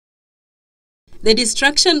The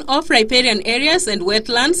destruction of riparian areas and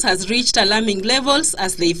wetlands has reached alarming levels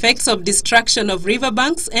as the effects of destruction of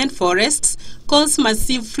riverbanks and forests cause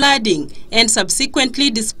massive flooding and subsequently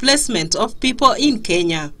displacement of people in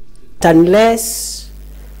Kenya. Unless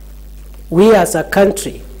we as a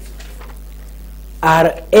country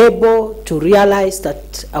are able to realize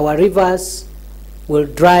that our rivers will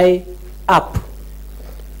dry up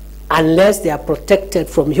unless they are protected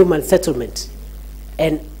from human settlement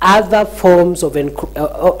and other forms of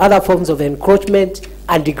encroachment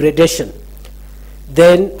and degradation,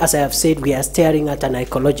 then, as I have said, we are staring at an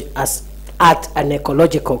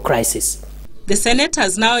ecological crisis. The Senate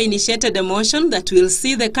has now initiated a motion that will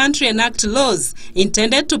see the country enact laws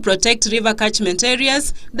intended to protect river catchment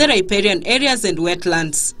areas, the riparian areas and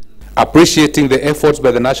wetlands. Appreciating the efforts by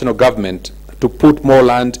the national government to put more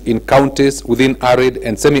land in counties within arid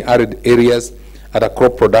and semi-arid areas at a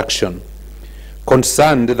crop production.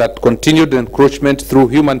 Concerned that continued encroachment through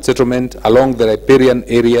human settlement along the riparian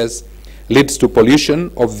areas leads to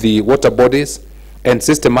pollution of the water bodies and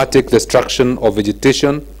systematic destruction of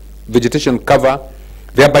vegetation cover,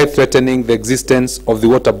 thereby threatening the existence of the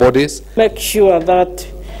water bodies. Make sure that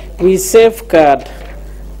we safeguard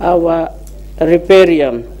our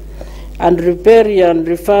riparian, and riparian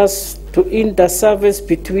refers to interservice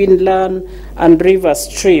between land and river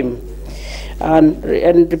stream, and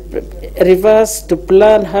refers to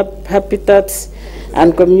plant habitats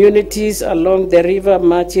and communities along the river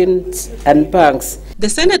margins and banks. The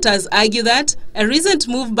senators argue that a recent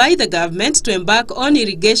move by the government to embark on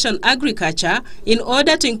irrigation agriculture in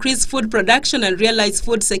order to increase food production and realize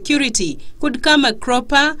food security could come a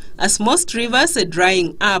cropper as most rivers are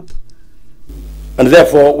drying up. And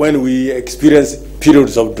therefore, when we experience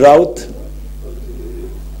periods of drought,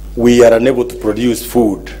 we are unable to produce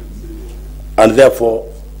food. And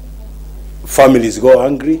therefore, families go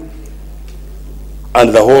hungry,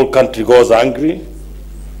 and the whole country goes hungry,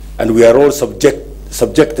 and we are all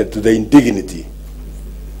subjected to the indignity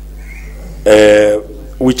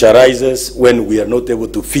which arises when we are not able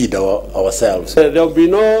to feed ourselves. There will be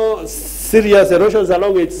no serious erosions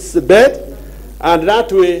along its bed, and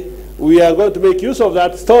that way we are going to make use of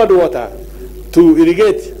that stored water to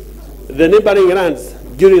irrigate the neighboring lands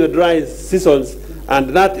during the dry seasons,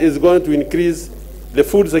 and that is going to increase the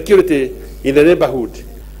food security in the neighborhood.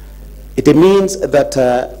 It means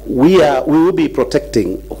that we will be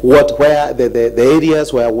protecting where the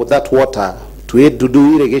areas where that water to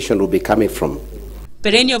do irrigation will be coming from.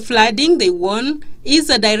 Perennial flooding, they warn, is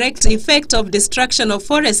a direct effect of destruction of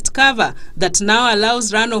forest cover that now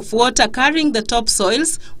allows runoff water carrying the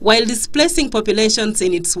topsoils while displacing populations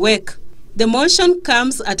in its wake. The motion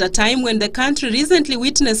comes at a time when the country recently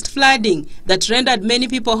witnessed flooding that rendered many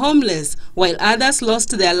people homeless, while others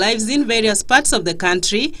lost their lives in various parts of the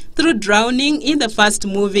country through drowning in the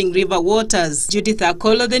fast-moving river waters. Judith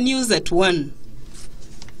Akolo, The News at 1.